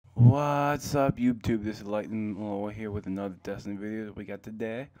What's up, YouTube? This is LightningMaloy here with another Destiny video that we got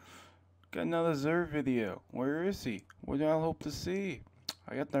today. Got another Zer video. Where is he? What do I hope to see?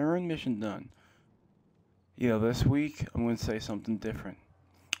 I got the Earn mission done. This week I'm going to say something different.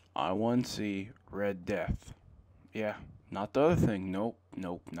 I want to see Red Death. Yeah, not the other thing. Nope,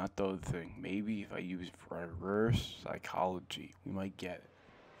 not the other thing. Maybe if I use reverse psychology, we might get it.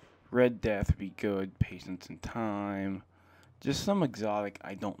 Red Death would be good. Patience and time. Just some exotic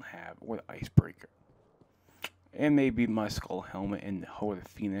I don't have, or the Icebreaker. And maybe my Skull Helmet and the Hoe of the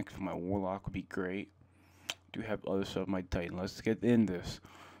Phoenix for my Warlock would be great. Do have other stuff my Titan. Let's get in this.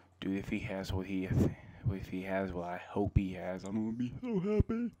 Dude, if he has what I hope he has, I'm gonna be so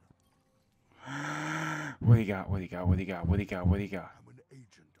happy. What do you got?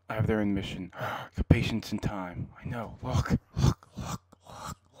 I have their mission. The patience and time. I know. Look.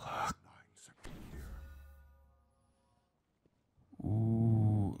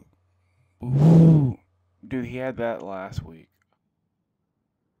 Ooh. Dude, he had that last week.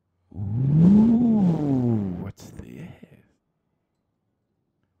 Ooh, what's this?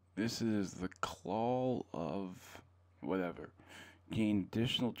 This is the Claw of whatever. Gain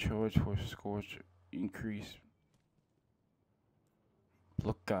additional charge for Scorch increase.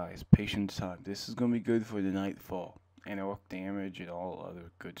 Look, guys, patience time. This is gonna be good for the Nightfall. And orc damage and all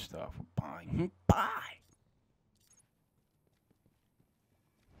other good stuff. Bye.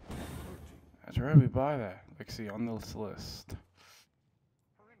 That's right, we buy that. Let's see, on this list.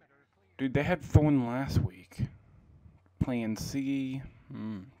 Dude, they had Thorn last week. Plan C.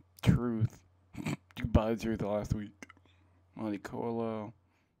 Truth. You buy Truth last week. Monte Carlo.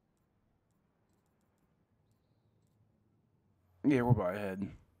 Yeah, we're by ahead.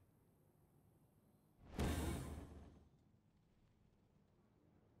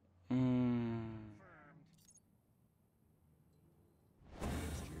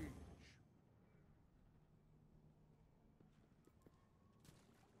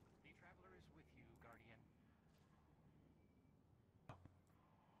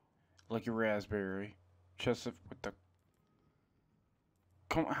 Like a raspberry. Chest of with the.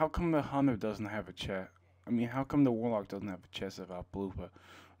 How come the hunter doesn't have a chest? I mean, how come the warlock doesn't have a chest of blooper?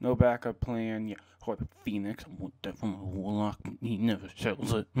 No backup plan. Yeah, or the phoenix. I want that from a warlock. He never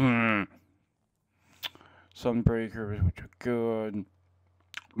sells it. Sunbreakers, which are good.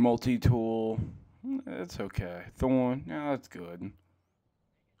 Multi-tool. It's okay. Thorn. Yeah, that's good.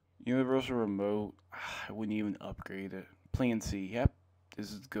 Universal remote. I wouldn't even upgrade it. Plan C. Yep,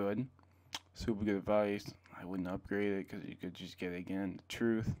 this is good. Super good advice. I wouldn't upgrade it because you could just get it again. The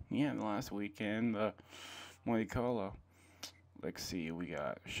Truth. Yeah, the last weekend. Monte Carlo. Let's see. We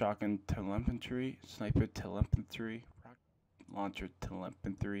got shotgun telemetry, sniper telemetry, rocket launcher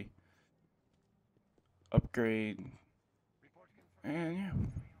telemetry, upgrade, and yeah.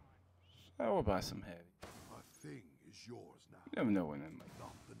 So I will buy some heavy. A thing is yours now. You never know when it might.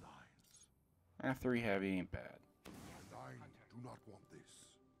 Not the nines. 3 heavy ain't bad. The nine do not want this.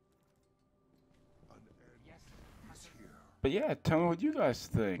 An end is here. But yeah, tell me what you guys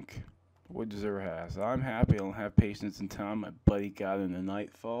think. What Zer has. I'm happy. I don't have patience and time. My buddy got in the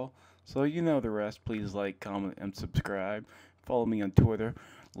Nightfall. So you know the rest. Please like, comment, and subscribe. Follow me on Twitter,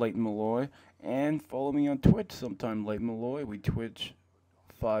 LightningMaloy, and follow me on Twitch sometime, LightningMaloy. We Twitch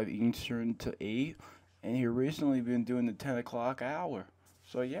 5 Eastern to 8, and here recently been doing the 10 o'clock hour.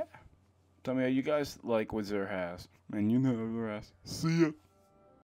 So yeah, tell me how you guys like what Zer has. And you know the rest. See ya.